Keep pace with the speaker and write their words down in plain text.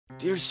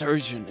Dear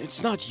surgeon,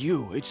 it's not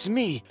you, it's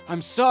me.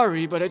 I'm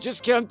sorry, but I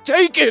just can't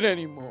take it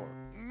anymore.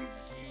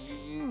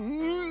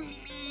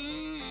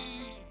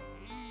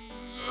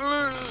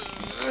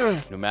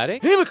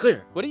 Pneumatic?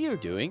 Hemaclear! What are you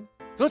doing?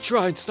 Don't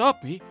try and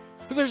stop me.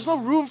 There's no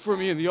room for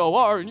me in the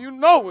OR, and you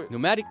know it.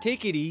 Pneumatic,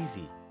 take it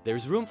easy.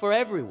 There's room for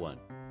everyone.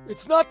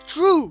 It's not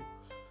true.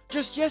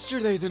 Just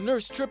yesterday, the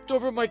nurse tripped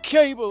over my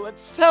cable and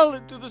fell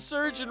into the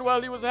surgeon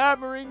while he was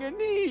hammering a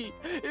knee.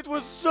 It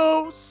was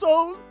so...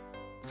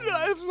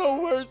 I have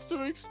no words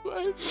to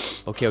explain.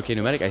 Okay,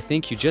 Pneumatic, I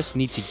think you just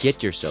need to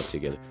get yourself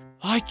together.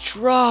 I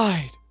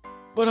tried,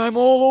 but I'm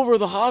all over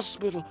the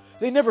hospital.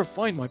 They never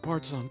find my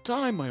parts on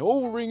time. My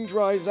O-ring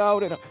dries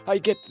out, and I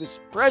get this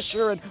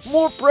pressure and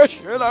more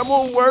pressure, and I'm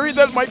all worried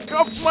that my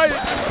cuff might...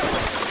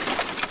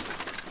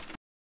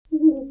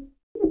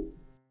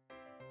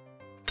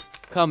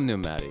 Come,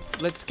 Pneumatic,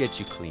 let's get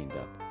you cleaned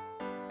up.